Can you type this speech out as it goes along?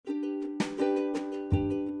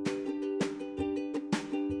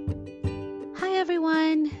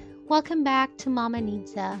Welcome back to Mama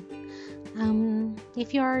Nidza.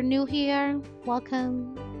 If you're new here,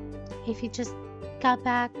 welcome. If you just got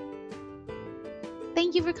back,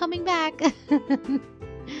 thank you for coming back.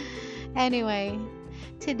 Anyway,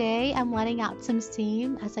 today I'm letting out some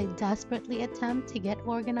steam as I desperately attempt to get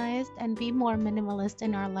organized and be more minimalist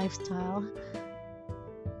in our lifestyle.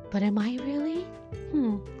 But am I really?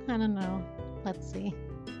 I don't know. Let's see.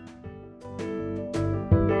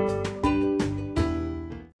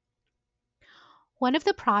 One of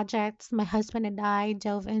the projects my husband and I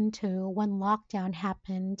dove into when lockdown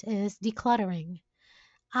happened is decluttering.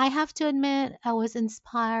 I have to admit, I was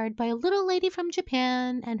inspired by a little lady from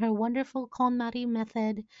Japan and her wonderful KonMari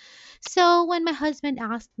method. So when my husband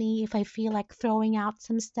asked me if I feel like throwing out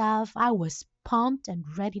some stuff, I was pumped and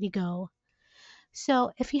ready to go.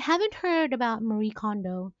 So if you haven't heard about Marie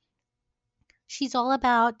Kondo, she's all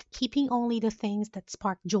about keeping only the things that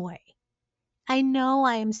spark joy. I know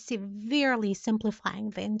I am severely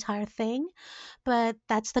simplifying the entire thing, but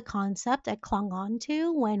that's the concept I clung on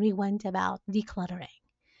to when we went about decluttering.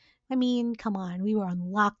 I mean, come on, we were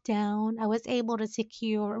on lockdown. I was able to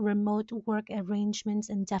secure remote work arrangements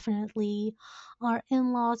indefinitely. Our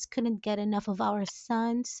in laws couldn't get enough of our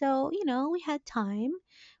son. So, we had time.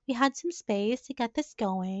 We had some space to get this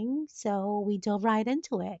going. So we dove right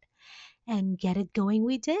into it and get it going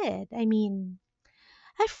we did. I mean,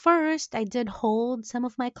 at first, I did hold some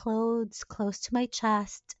of my clothes close to my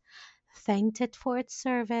chest, thanked it for its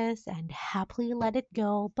service, and happily let it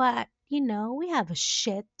go. But, we have a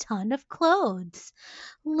shit ton of clothes,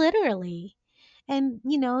 literally. And,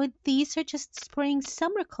 these are just spring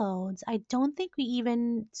summer clothes. I don't think we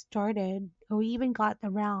even started or we even got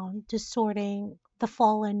around to sorting the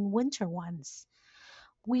fall and winter ones.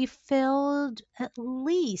 We filled at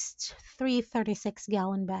least three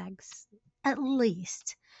 36-gallon bags. At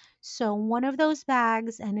least. So one of those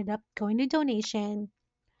bags ended up going to donation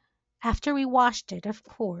after we washed it, of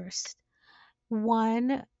course.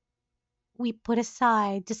 One we put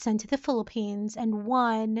aside to send to the Philippines, and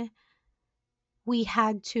one we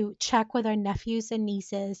had to check with our nephews and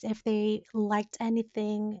nieces if they liked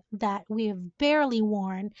anything that we have barely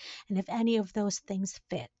worn and if any of those things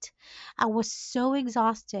fit. I was so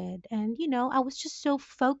exhausted and, I was just so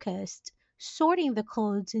focused sorting the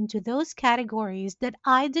clothes into those categories that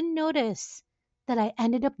I didn't notice that I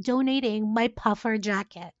ended up donating my puffer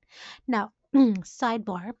jacket. Now,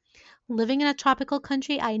 sidebar, living in a tropical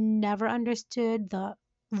country, I never understood the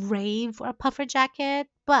rave for a puffer jacket,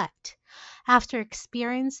 but after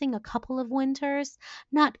experiencing a couple of winters,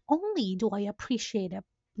 not only do I appreciate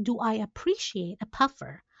a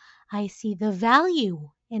puffer, I see the value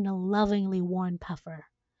in a lovingly worn puffer.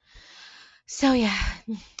 So yeah,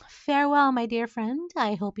 farewell, my dear friend.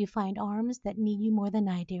 I hope you find arms that need you more than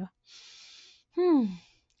I do. Hmm.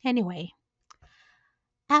 Anyway,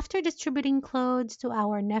 after distributing clothes to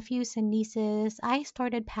our nephews and nieces, I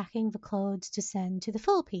started packing the clothes to send to the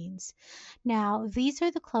Philippines. Now, these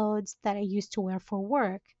are the clothes that I used to wear for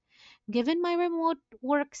work. Given my remote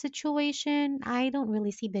work situation, I don't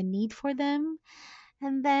really see the need for them.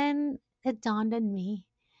 And then it dawned on me.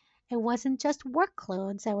 It wasn't just work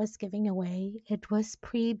clothes I was giving away, it was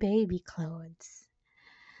pre baby clothes.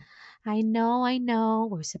 I know,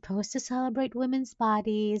 we're supposed to celebrate women's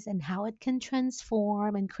bodies and how it can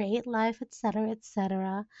transform and create life, etc.,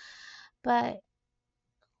 etc. But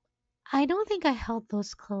I don't think I held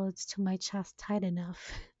those clothes to my chest tight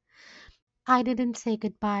enough. I didn't say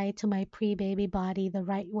goodbye to my pre baby body the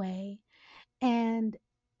right way. And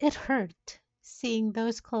it hurt seeing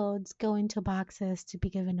those clothes go into boxes to be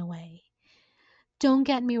given away. Don't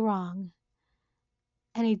get me wrong,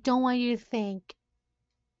 and I don't want you to think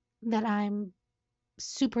that I'm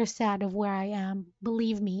super sad of where I am.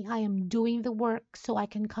 Believe me, I am doing the work so I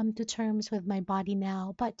can come to terms with my body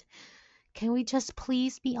now. But can we just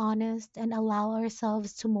please be honest and allow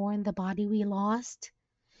ourselves to mourn the body we lost?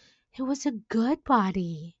 It was a good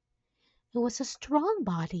body. It was a strong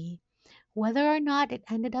body, whether or not it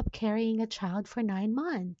ended up carrying a child for 9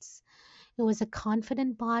 months. It was a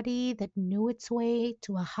confident body that knew its way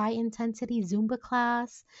to a high intensity Zumba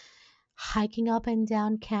class, hiking up and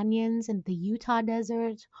down canyons in the Utah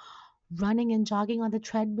desert, running and jogging on the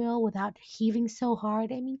treadmill without heaving so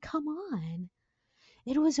hard. I mean, come on.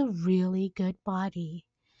 It was a really good body.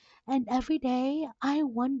 And every day I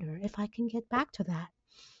wonder if I can get back to that.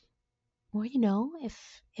 Or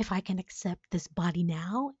if I can accept this body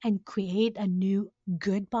now and create a new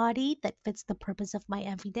good body that fits the purpose of my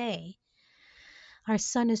everyday. Our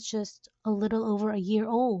son is just a little over a year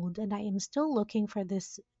old, and I am still looking for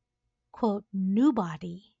this quote new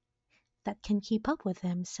body that can keep up with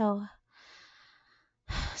him. So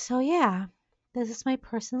So, yeah, this is my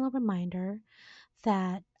personal reminder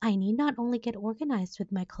that I need not only get organized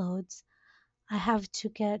with my clothes, I have to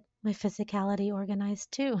get my physicality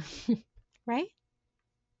organized too. Right?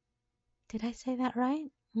 Did I say that right?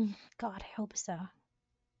 God, I hope so.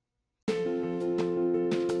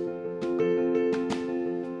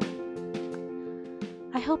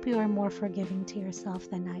 I hope you are more forgiving to yourself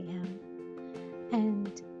than I am.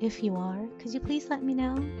 And if you are, could you please let me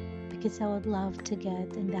know? Because I would love to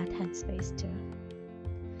get in that headspace too.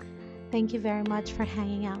 Thank you very much for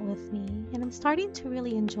hanging out with me, and I'm starting to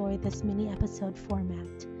really enjoy this mini episode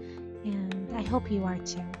format, and I hope you are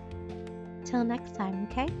too. Till next time,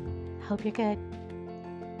 okay? I hope you're good.